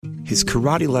his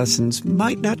karate lessons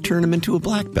might not turn him into a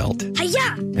black belt.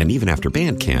 Hi-ya! And even after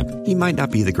band camp, he might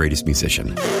not be the greatest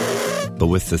musician. But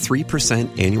with the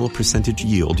 3% annual percentage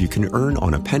yield you can earn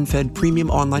on a PenFed premium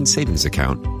online savings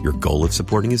account, your goal of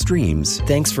supporting his dreams...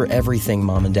 Thanks for everything,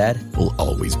 Mom and Dad. ...will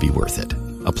always be worth it.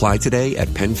 Apply today at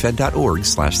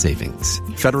PenFed.org/savings.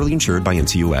 Federally insured by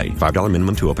NCUA. $5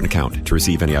 minimum to open account. To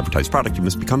receive any advertised product, you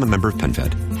must become a member of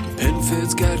PenFed.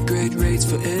 PenFed's got great rates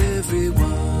for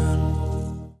everyone.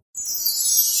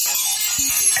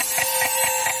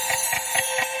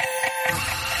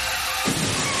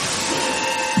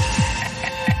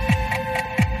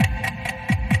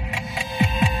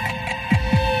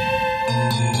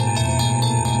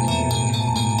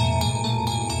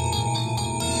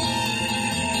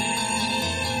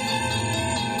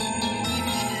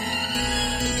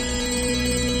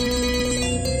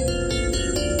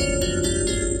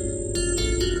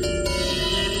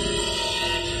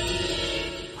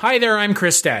 Hi there, I'm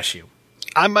Chris Stashew.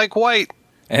 I'm Mike White.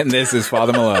 And this is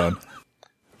Father Malone.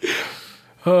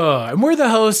 And we're the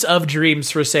hosts of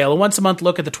Dreams for Sale, a once-a-month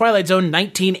look at the Twilight Zone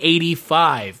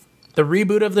 1985. The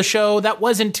reboot of the show that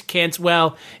wasn't canceled.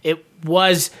 Well, it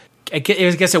was... I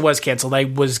guess it was canceled. I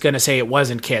was going to say it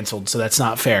wasn't canceled, so that's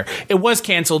not fair. It was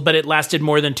canceled, but it lasted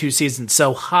more than 2 seasons.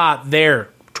 So there,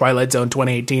 Twilight Zone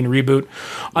 2018 reboot.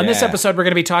 On this episode, we're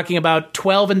going to be talking about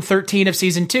 12 and 13 of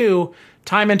Season 2,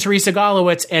 Time and Teresa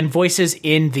Golowitz, and Voices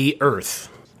in the Earth.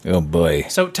 Oh, boy.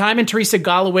 So Time and Teresa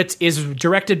Golowitz is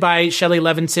directed by Shelley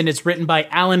Levinson. It's written by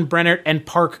Alan Brennert and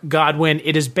Park Godwin.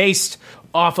 It is based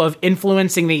off of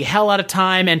Influencing the Hell Out of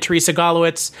Time and Teresa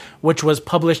Golowitz, which was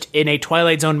published in a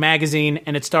Twilight Zone magazine,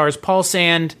 and it stars Paul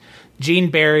Sand,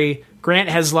 Gene Barry, Grant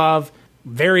Heslov,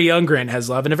 very young Grant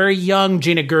Heslov, and a very young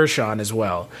Gina Gershon as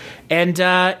well. And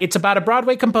it's about a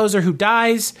Broadway composer who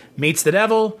dies, meets the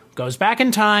devil, goes back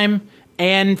in time,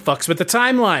 and fucks with the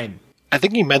timeline. I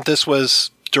think he meant this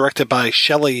was directed by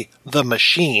Shelley the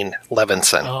Machine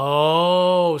Levinson.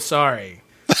 Oh, sorry.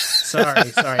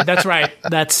 Sorry. That's right.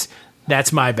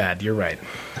 That's my bad. You're right.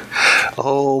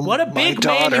 Oh, what a big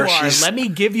man you are. Let me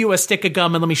give you a stick of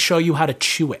gum and let me show you how to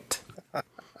chew it.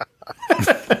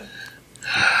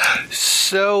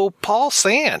 So, Paul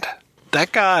Sand,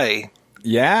 that guy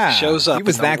shows up in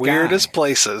the weirdest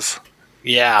places.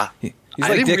 Yeah. He's I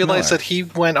like didn't Dick realize Miller. that he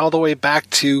went all the way back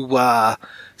to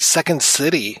Second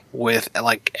City with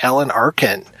like Alan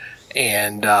Arkin.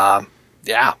 And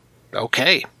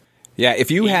okay. Yeah, if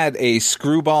you had a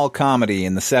screwball comedy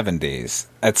in the 70s,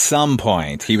 at some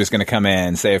point he was going to come in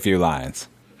and say a few lines.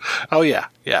 Oh, yeah.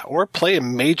 Yeah. Or play a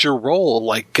major role.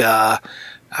 Like, I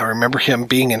remember him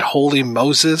being in Holy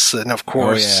Moses. And, of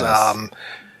course,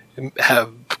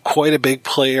 have quite a big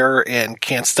player in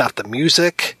Can't Stop the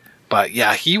Music. But,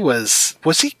 yeah, he was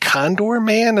he Condor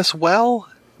Man as well?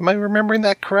 Am I remembering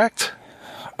that correct?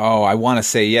 Oh, I want to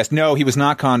say yes. No, he was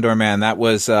not Condor Man. That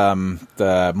was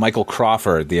the Michael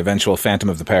Crawford, the eventual Phantom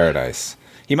of the Paradise.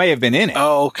 He may have been in it.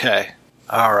 Oh, okay.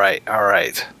 All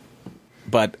right.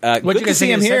 But good to see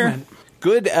him here. Segment?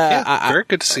 Good. Very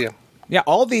good to see him. Yeah,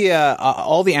 all the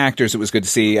actors. It was good to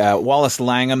see. Wallace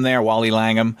Langham there. Wally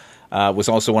Langham was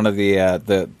also one of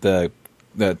the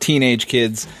teenage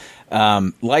kids.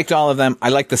 Liked all of them. I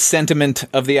liked the sentiment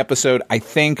of the episode. I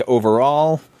think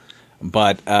overall.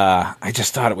 But I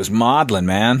just thought it was maudlin,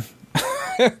 man.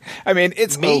 I mean,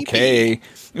 it's okay.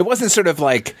 It wasn't sort of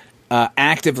like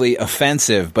actively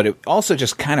offensive, but it also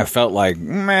just kind of felt like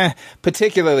meh,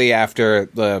 particularly after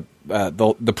the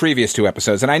previous 2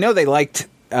 episodes. And I know they liked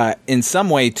in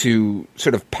some way to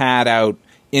sort of pad out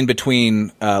in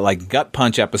between like gut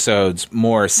punch episodes,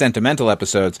 more sentimental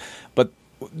episodes. But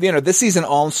this season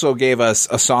also gave us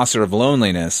A Saucer of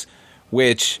Loneliness,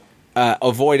 which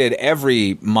avoided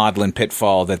every maudlin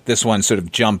pitfall that this one sort of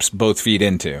jumps both feet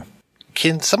into.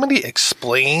 Can somebody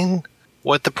explain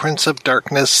what the Prince of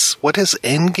Darkness, what his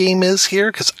end game is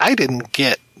here? Because I didn't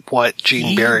get what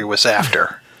Gene Barry was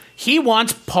after. He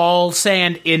wants Paul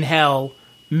Sand in hell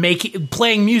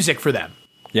playing music for them.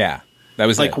 Yeah, that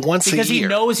was like once because a year.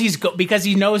 Because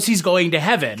he knows he's going to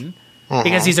heaven.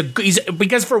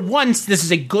 Because for once, this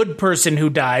is a good person who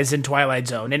dies in Twilight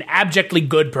Zone, an abjectly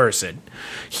good person.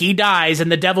 He dies,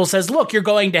 and the devil says, "Look, you're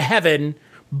going to heaven,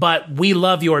 but we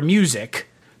love your music."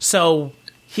 So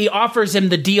he offers him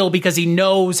the deal because he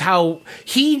knows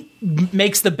he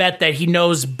makes the bet that he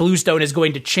knows Bluestone is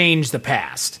going to change the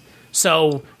past.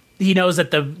 So he knows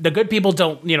that the good people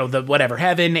don't, the whatever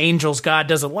heaven, angels, God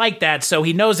doesn't like that. So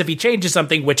he knows if he changes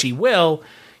something, which he will,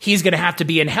 he's going to have to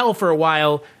be in hell for a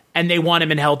while. And they want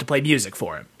him in hell to play music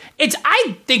for him.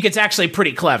 I think it's actually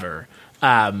pretty clever.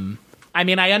 I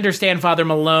mean, I understand Father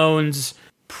Malone's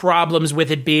problems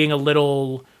with it being a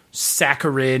little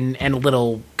saccharine and a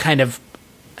little kind of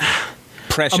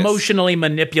Precious. emotionally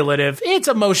manipulative. It's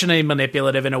emotionally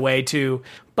manipulative in a way too,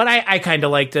 but I kind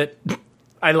of liked it.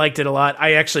 I liked it a lot.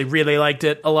 I actually really liked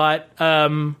it a lot.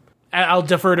 I'll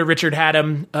defer to Richard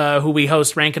Haddam, who we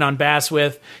host Rankin' on Bass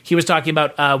with. He was talking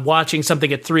about watching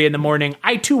something at 3 a.m.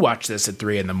 I too watch this at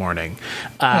 3 a.m.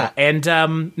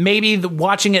 And maybe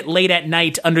watching it late at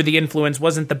night under the influence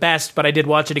wasn't the best, but I did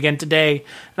watch it again today,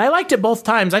 and I liked it both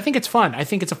times. I think it's fun. I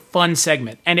think it's a fun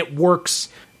segment, and it works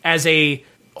as a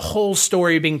whole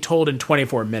story being told in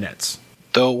 24 minutes.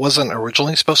 Though it wasn't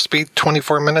originally supposed to be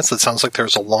 24 minutes, it sounds like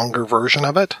there's a longer version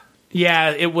of it.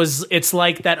 Yeah, it's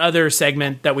like that other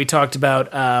segment that we talked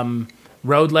about,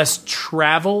 Road Less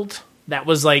Traveled. That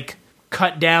was like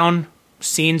cut down.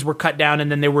 Scenes were cut down, and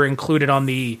then they were included on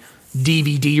the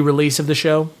DVD release of the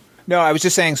show. No, I was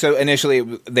just saying, so initially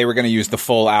they were going to use the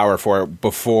full hour for it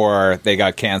before they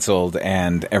got canceled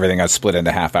and everything got split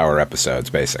into half-hour episodes,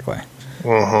 basically.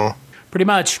 Mm-hmm. Pretty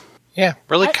much. Yeah,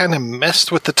 really kind of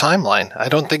messed with the timeline. I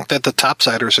don't think that the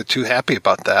Topsiders are too happy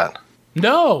about that.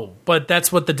 No, but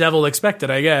that's what the devil expected,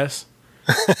 I guess.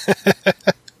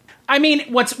 I mean,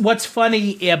 what's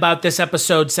funny about this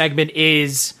episode segment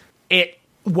is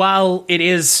while it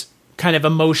is kind of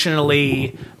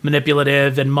emotionally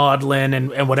manipulative and maudlin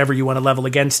and whatever you want to level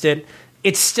against it,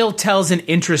 it still tells an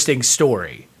interesting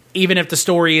story. Even if the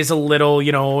story is a little,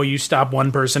 you stop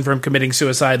one person from committing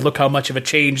suicide, look how much of a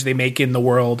change they make in the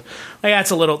world. Like,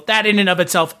 that in and of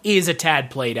itself is a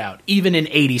tad played out. Even in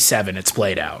 87, it's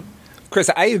played out. Chris,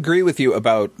 I agree with you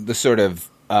about the sort of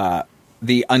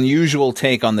the unusual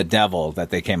take on the devil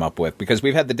that they came up with, because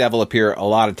we've had the devil appear a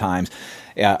lot of times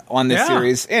on this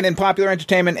series and in popular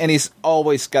entertainment, and he's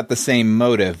always got the same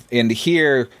motive. And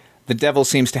here, the devil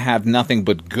seems to have nothing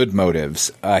but good motives.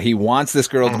 He wants this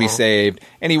girl to be saved,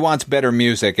 and he wants better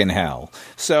music in hell.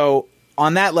 So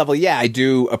on that level, yeah, I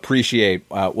do appreciate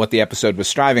what the episode was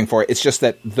striving for. It's just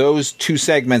that those two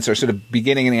segments are sort of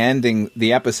beginning and ending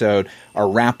the episode are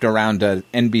wrapped around a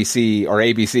NBC or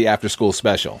ABC after-school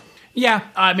special. Yeah,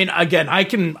 I mean, again, I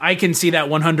can see that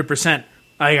 100%.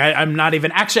 I'm not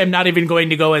even going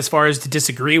to go as far as to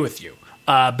disagree with you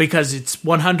because it's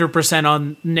 100%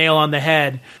 on nail on the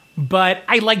head. But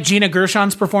I like Gina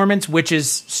Gershon's performance, which is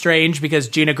strange because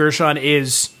Gina Gershon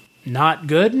is not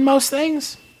good in most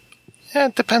things. Yeah,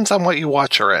 it depends on what you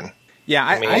watch her in. Yeah,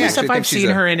 I all the stuff I've seen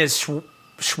her in is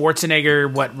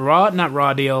Schwarzenegger. Not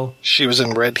Raw Deal. She was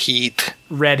in Red Heat.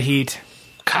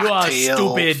 Cocktail,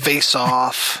 stupid. Face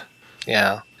Off.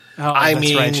 Yeah. Oh, I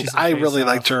mean, right. I really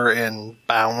liked her in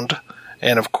Bound.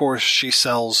 And of course, she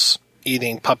sells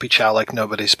eating puppy chow like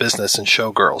nobody's business in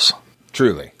Showgirls.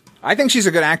 Truly. I think she's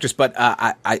a good actress, but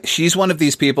she's one of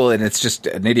these people, and it's just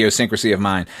an idiosyncrasy of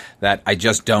mine, that I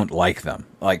just don't like them.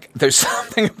 Like, there's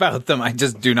something about them I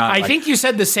just do not like. I think you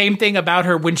said the same thing about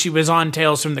her when she was on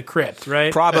Tales from the Crypt,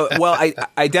 right? Probably. Well,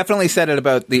 I definitely said it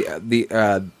about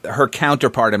her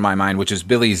counterpart in my mind, which is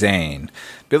Billy Zane.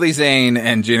 Billy Zane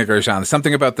and Gina Gershon.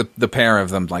 Something about the pair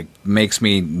of them makes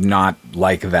me not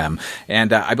like them.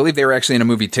 And I believe they were actually in a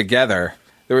movie together.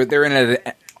 They're in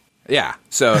a... Yeah,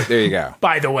 so there you go.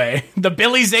 By the way, the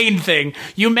Billy Zane thing,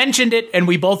 you mentioned it, and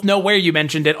we both know where you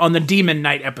mentioned it on the Demon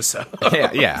Night episode.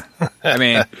 Yeah. I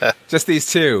mean, just these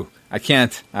two. I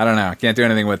don't know. I can't do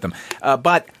anything with them.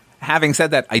 But having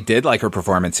said that, I did like her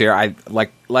performance here. I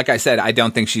like I said, I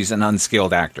don't think she's an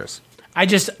unskilled actress.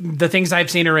 The things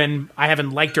I've seen her in, I haven't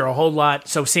liked her a whole lot,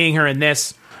 so seeing her in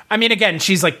this, I mean, again,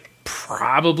 she's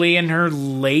probably in her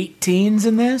late teens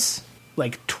in this.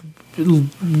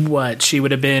 What she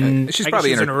would have been? She's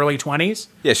probably in her early 20s.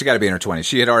 Yeah, she got to be in her 20s.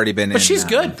 She had already been. But she's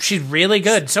good. She's really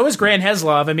good. So is Grant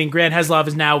Heslov. I mean, Grant Heslov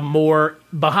is now more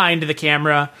behind the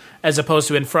camera as opposed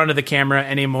to in front of the camera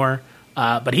anymore.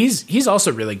 But he's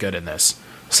also really good in this.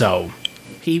 So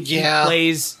he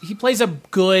plays a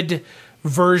good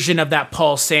version of that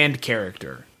Paul Sand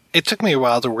character. It took me a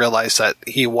while to realize that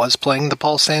he was playing the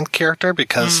Paul Sand character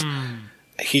because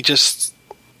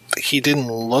he didn't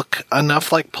look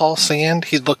enough like Paul Sand.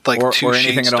 He looked like two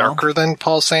shades darker than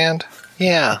Paul Sand.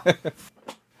 Yeah.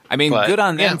 I mean, good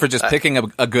on them for just picking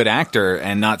a good actor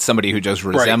and not somebody who just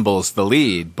resembles the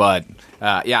lead. But,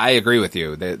 I agree with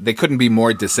you. They couldn't be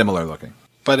more dissimilar looking.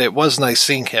 But it was nice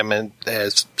seeing him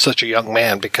as such a young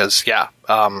man because,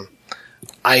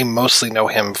 I mostly know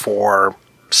him for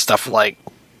stuff like,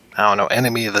 I don't know,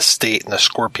 Enemy of the State and The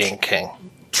Scorpion King.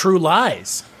 True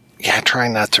Lies. Yeah,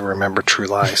 trying not to remember True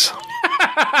Lies.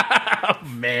 Oh,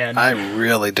 man. I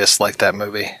really dislike that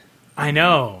movie. I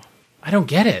know. I don't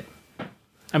get it.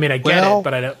 I mean, I get it,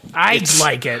 but I don't. I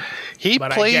like it. He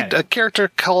played a character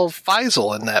called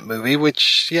Faisal in that movie,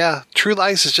 which, True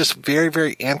Lies is just very,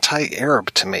 very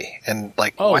anti-Arab to me. And,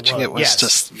 watching it was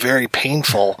just very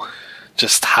painful,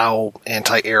 just how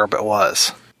anti-Arab it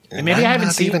was. And maybe I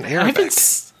haven't seen it. I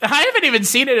haven't even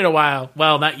seen it in a while.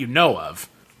 Well, not you know of.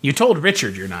 You told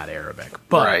Richard you're not Arabic.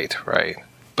 But Right.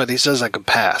 But he says I could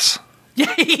pass.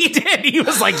 Yeah, he did. He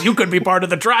was like, you could be part of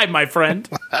the tribe, my friend.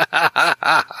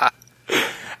 I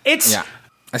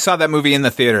saw that movie in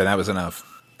the theater. That was enough.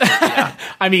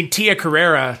 I mean, Tia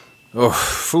Carrera. Oh,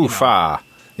 foo-fa.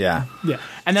 Yeah.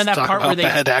 And then that part where they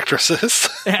bad actresses.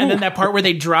 And then that part where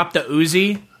they drop the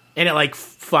Uzi and it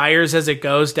fires as it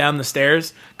goes down the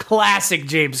stairs. Classic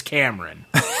James Cameron.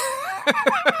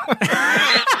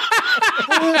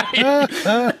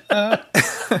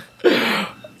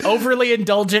 Overly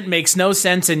indulgent makes no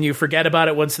sense, and you forget about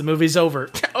it once the movie's over.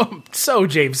 So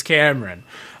James Cameron.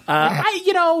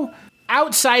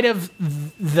 Outside of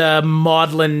the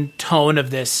maudlin tone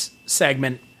of this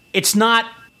segment, it's not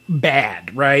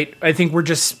bad, right? I think we're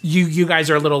just you guys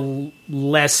are a little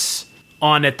less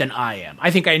on it than I am.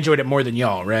 I think I enjoyed it more than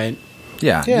y'all, right?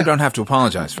 Yeah. You don't have to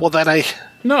apologize for it.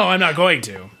 No, I'm not going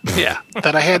to. Yeah,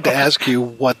 that I had to ask you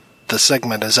what the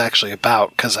segment is actually about,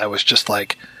 because I was just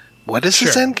like, what is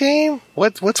this end game?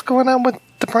 What's going on with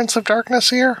the Prince of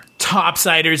Darkness here?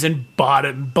 Topsiders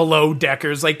and below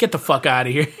deckers. Get the fuck out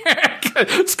of here.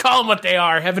 Let's call them what they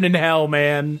are. Heaven and hell,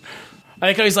 man. I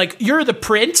think I was like, you're the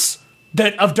Prince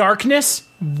of Darkness?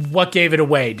 What gave it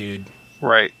away, dude?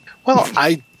 Right. Well,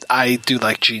 I do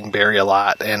like Gene Barry a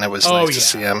lot, and it was nice to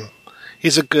see him.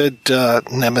 He's a good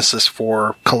nemesis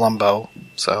for Columbo,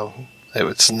 so it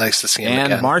was nice to see him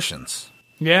again. And Martians.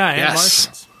 Yeah, and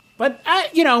Martians. But I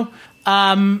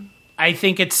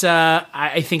think it's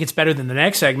better than the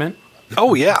next segment.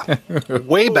 Oh yeah,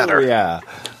 way better. Oh, yeah.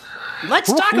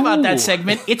 Let's talk about that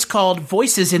segment. It's called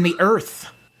Voices in the Earth.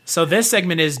 So this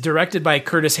segment is directed by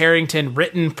Curtis Harrington,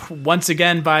 written once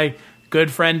again by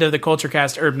good friend of the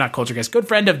Culturecast, or not Culturecast, good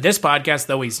friend of this podcast,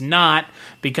 though he's not,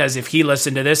 because if he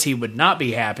listened to this, he would not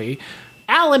be happy.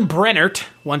 Alan Brennert,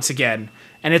 once again.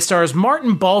 And it stars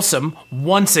Martin Balsam,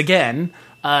 once again,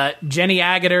 Jenny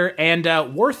Agutter,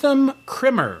 and Wortham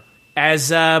Krimmer.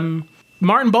 As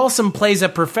Martin Balsam plays a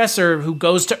professor who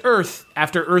goes to Earth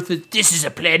after Earth. This is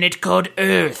a planet called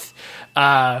Earth.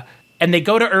 And they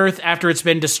go to Earth after it's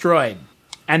been destroyed.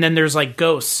 And then there's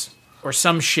ghosts or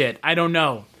some shit. I don't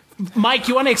know. Mike,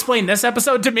 you want to explain this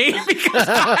episode to me? Because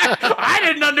I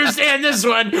didn't understand this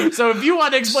one. So if you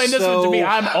want to explain this one to me,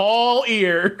 I'm all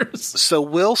ears. So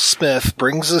Will Smith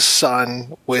brings his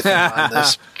son with him on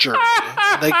this journey.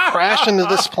 They crash into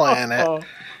this planet.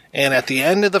 And at the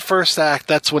end of the first act,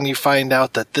 that's when you find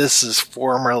out that this is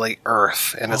formerly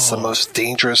Earth. And it's the most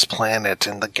dangerous planet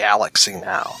in the galaxy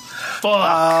now.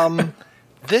 Fuck.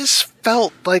 This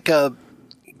felt like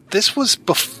this was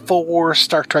before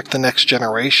Star Trek The Next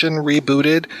Generation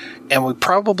rebooted, and we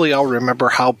probably all remember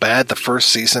how bad the first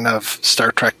season of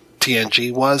Star Trek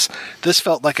TNG was. This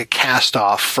felt like a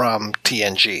cast-off from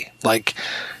TNG.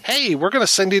 Hey, we're going to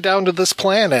send you down to this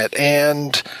planet,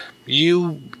 and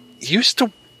you used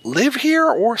to live here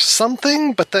or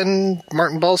something, but then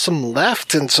Martin Balsam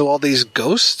left, and so all these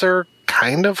ghosts are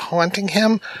kind of haunting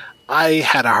him. I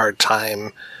had a hard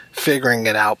time figuring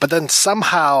it out, but then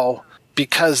somehow,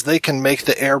 because they can make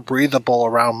the air breathable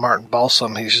around Martin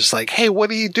Balsam, he's just like, hey, what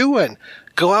are you doing?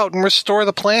 Go out and restore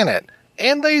the planet.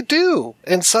 And they do.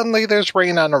 And suddenly there's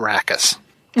rain on Arrakis.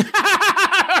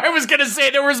 I was going to say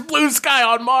there was blue sky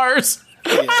on Mars.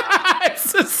 Yeah.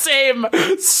 It's the same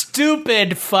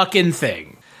stupid fucking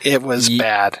thing. It was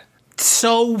bad.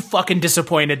 So fucking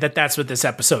disappointed that that's what this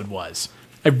episode was.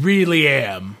 I really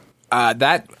am.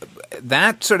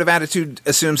 That sort of attitude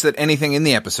assumes that anything in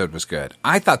the episode was good.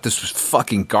 I thought this was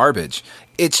fucking garbage.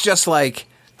 It's just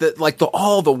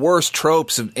all the worst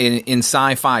tropes in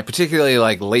sci-fi, particularly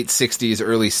late 60s,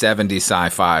 early 70s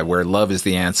sci-fi, where love is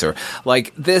the answer.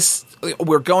 This,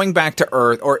 we're going back to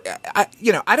Earth, or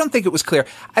I don't think it was clear.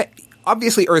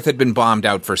 Obviously, Earth had been bombed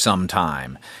out for some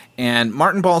time, and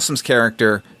Martin Balsam's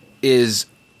character is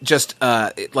just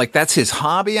that's his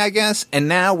hobby, I guess. And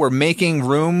now we're making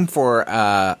room for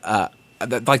they're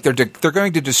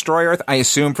going to destroy Earth, I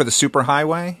assume, for the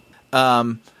superhighway.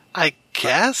 I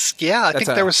guess, yeah. I think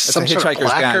there was some sort of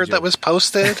placard that was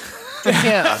posted.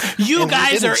 Yeah, you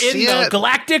guys are in the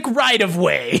galactic right of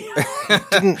way.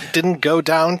 didn't go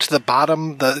down to the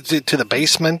bottom, to the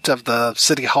basement of the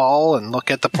city hall and look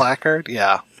at the placard.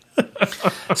 Yeah.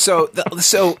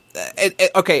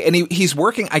 Okay, and he's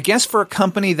working, I guess, for a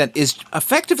company that is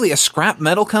effectively a scrap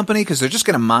metal company because they're just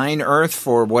going to mine Earth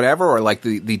for whatever, or like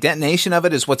the detonation of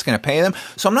it is what's going to pay them.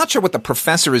 So I'm not sure what the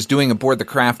professor is doing aboard the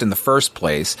craft in the first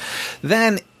place.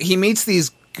 Then he meets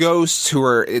these ghosts who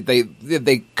are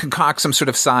they concoct some sort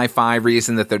of sci-fi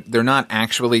reason that they're not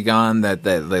actually gone, that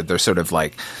they're sort of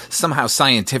like somehow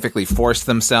scientifically forced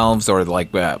themselves, or like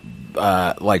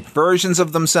versions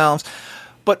of themselves.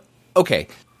 But okay,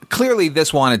 clearly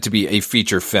this wanted to be a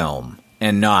feature film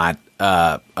and not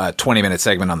a 20-minute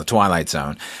segment on the Twilight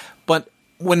Zone. But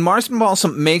when Martin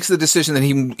Balsam makes the decision that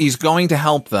he's going to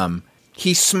help them,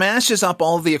 he smashes up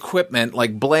all the equipment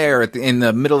like Blair in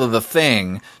the middle of the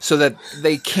thing so that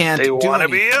they can't do anything. They want to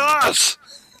be us!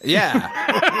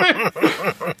 Yeah.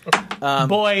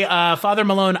 Boy, Father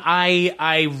Malone,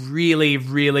 I really,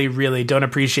 really, really don't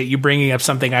appreciate you bringing up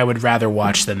something I would rather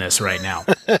watch than this right now.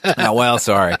 Oh, well,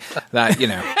 sorry. That,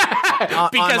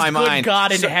 because on my mind,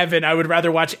 God in heaven, I would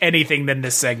rather watch anything than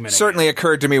this segment. Certainly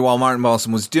occurred to me while Martin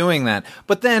Balsam was doing that.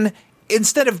 But then,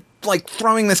 instead of like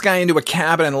throwing this guy into a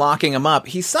cabin and locking him up,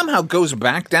 he somehow goes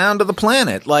back down to the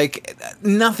planet. Like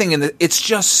nothing it's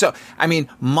just so, I mean,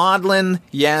 maudlin,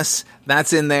 yes,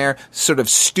 that's in there. Sort of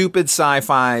stupid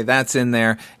sci-fi, that's in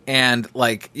there. And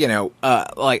like no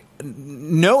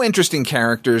interesting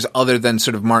characters other than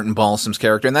sort of Martin Balsam's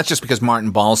character. And that's just because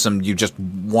Martin Balsam, you just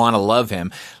want to love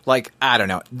him. Like, I don't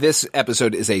know. This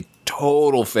episode is a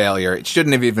total failure. It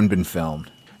shouldn't have even been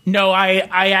filmed. No, I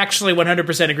actually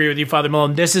 100% agree with you, Father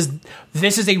Malone. This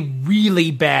is a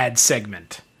really bad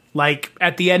segment. Like,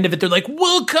 at the end of it, they're like,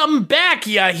 "We'll come back,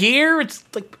 ya hear?" It's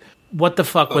like, what the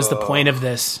fuck was the point of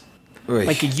this?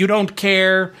 Like, you don't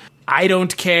care, I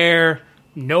don't care,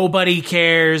 nobody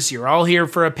cares, you're all here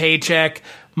for a paycheck.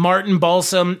 Martin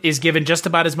Balsam is given just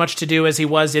about as much to do as he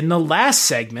was in the last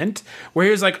segment, where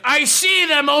he was like, "I see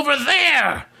them over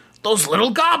there! Those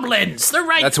little goblins! They're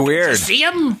right. That's weird. Did you see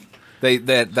them?"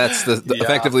 That's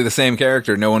effectively the same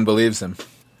character. No one believes him.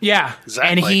 Yeah,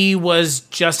 exactly. And he was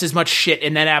just as much shit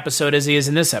in that episode as he is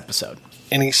in this episode.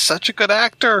 And he's such a good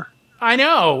actor. I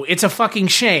know. It's a fucking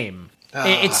shame.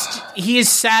 He is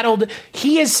saddled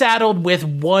with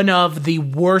one of the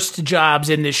worst jobs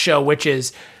in this show, which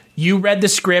is you read the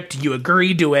script, you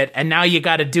agreed to it, and now you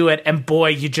got to do it, and boy,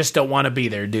 you just don't want to be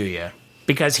there, do you?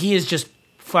 Because he is just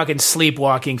fucking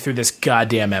sleepwalking through this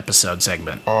goddamn episode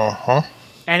segment. Uh-huh.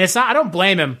 And it's not, I don't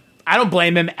blame him. I don't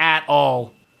blame him at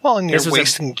all. Well, and you're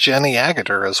wasting Jenny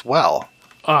Agutter as well.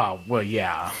 Oh, well,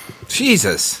 yeah.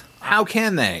 Jesus. How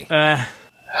can they?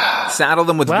 Saddle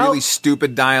them with really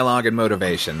stupid dialogue and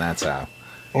motivation. That's how.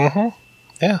 Mm-hmm.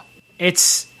 Yeah.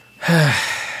 It's...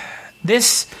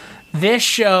 This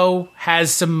show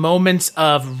has some moments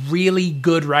of really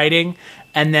good writing,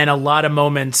 and then a lot of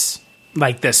moments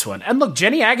like this one. And look,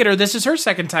 Jenny Agutter, this is her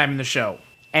second time in the show.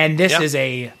 And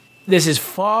this is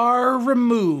far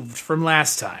removed from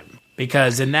last time,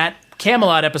 because in that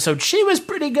Camelot episode, she was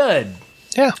pretty good.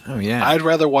 Yeah. Oh, yeah. I'd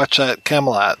rather watch that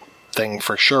Camelot thing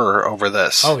for sure over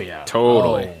this. Oh, yeah.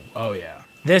 Totally. Oh yeah.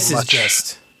 This is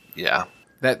just... Yeah.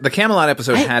 The Camelot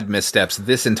episode had missteps.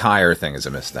 This entire thing is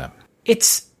a misstep.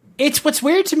 It's what's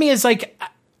weird to me is, like,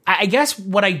 I guess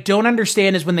what I don't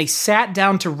understand is when they sat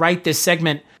down to write this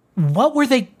segment, what were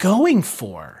they going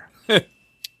for?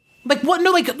 Like, what? No,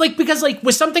 like because, like,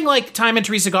 with something like Time and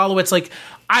Teresa Golowitz, like,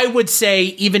 I would say,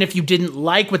 even if you didn't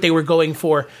like what they were going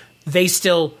for, they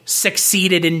still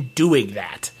succeeded in doing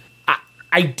that.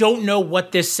 I don't know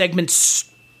what this segment's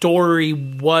story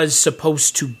was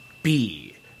supposed to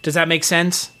be. Does that make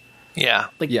sense? Yeah.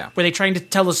 Like, were they trying to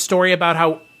tell a story about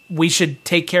how we should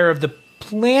take care of the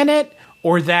planet,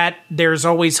 or that there's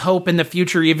always hope in the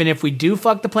future even if we do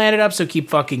fuck the planet up, so keep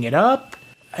fucking it up?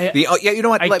 You know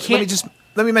what?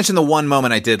 Let me mention the one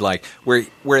moment I did like,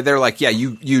 where they're like, "Yeah,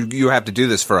 you have to do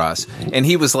this for us," and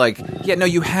he was like, "Yeah, no,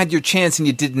 you had your chance and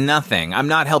you did nothing. I'm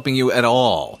not helping you at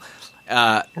all."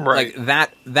 Like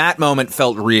that moment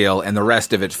felt real, and the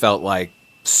rest of it felt like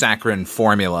saccharine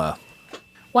formula.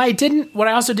 What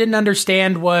I also didn't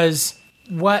understand was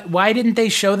why didn't they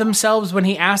show themselves when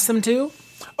he asked them to?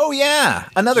 Oh yeah,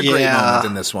 another great moment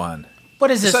in this one. What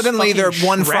is this? Suddenly they're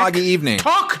one Shrek? foggy evening.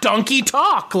 Talk, donkey,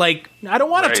 talk. Like, I don't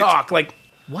want to talk. Like,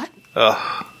 what?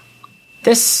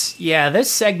 This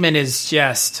segment is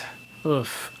just...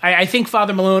 Oof. I think,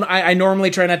 Father Malone, I normally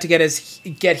try not to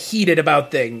get heated about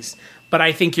things, but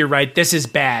I think you're right. This is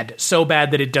bad. So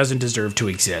bad that it doesn't deserve to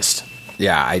exist.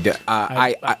 Yeah,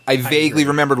 I vaguely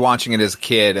remembered watching it as a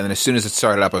kid, and then as soon as it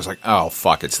started up, I was like, oh,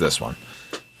 fuck, it's this one.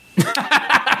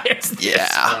 It's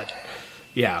this one.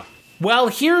 Yeah. Well,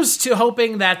 here's to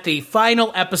hoping that the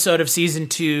final episode of Season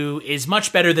 2 is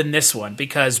much better than this one,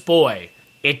 because, boy,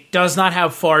 it does not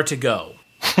have far to go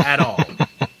at all.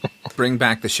 Bring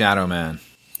back the Shadow Man.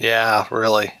 Yeah,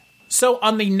 really. So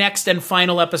on the next and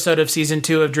final episode of Season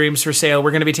 2 of Dreams for Sale,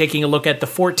 we're going to be taking a look at the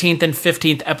 14th and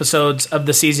 15th episodes of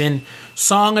the season,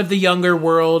 Song of the Younger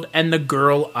World and The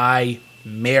Girl I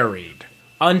Married.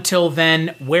 Until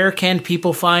then, where can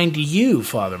people find you,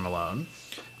 Father Malone?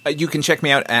 You can check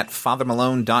me out at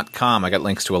fathermalone.com. I got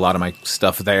links to a lot of my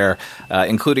stuff there,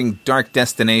 including Dark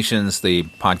Destinations, the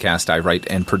podcast I write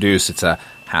and produce. It's a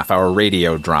half-hour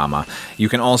radio drama. You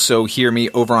can also hear me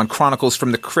over on Chronicles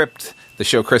from the Crypt, the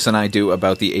show Chris and I do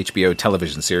about the HBO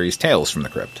television series Tales from the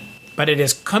Crypt. But it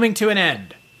is coming to an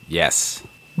end. Yes.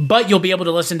 But you'll be able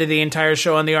to listen to the entire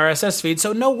show on the RSS feed,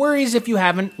 so no worries if you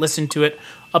haven't listened to it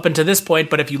up until this point.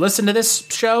 But if you listen to this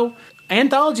show,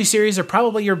 anthology series are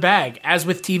probably your bag, as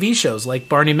with TV shows like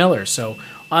Barney Miller. So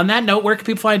on that note, where can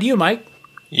people find you, Mike?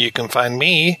 You can find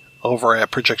me over at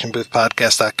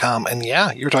projectionboothpodcast.com. And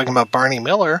yeah, you're talking about Barney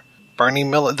Miller. Barney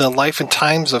Miller, The Life and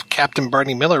Times of Captain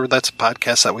Barney Miller. That's a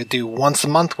podcast that we do once a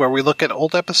month where we look at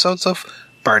old episodes of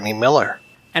Barney Miller.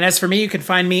 And as for me, you can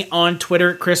find me on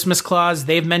Twitter at Christmas Claus.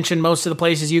 They've mentioned most of the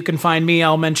places you can find me.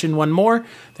 I'll mention one more.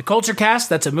 The Culture Cast,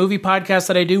 that's a movie podcast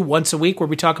that I do once a week where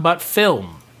we talk about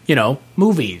film. You know,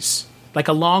 movies. Like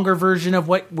a longer version of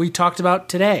what we talked about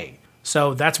today.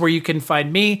 So that's where you can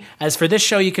find me. As for this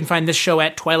show, you can find this show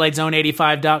at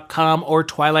TwilightZone85.com or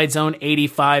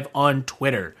TwilightZone85 on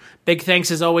Twitter. Big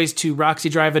thanks, as always, to Roxy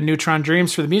Drive and Neutron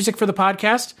Dreams for the music for the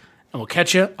podcast, and we'll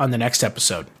catch you on the next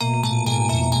episode.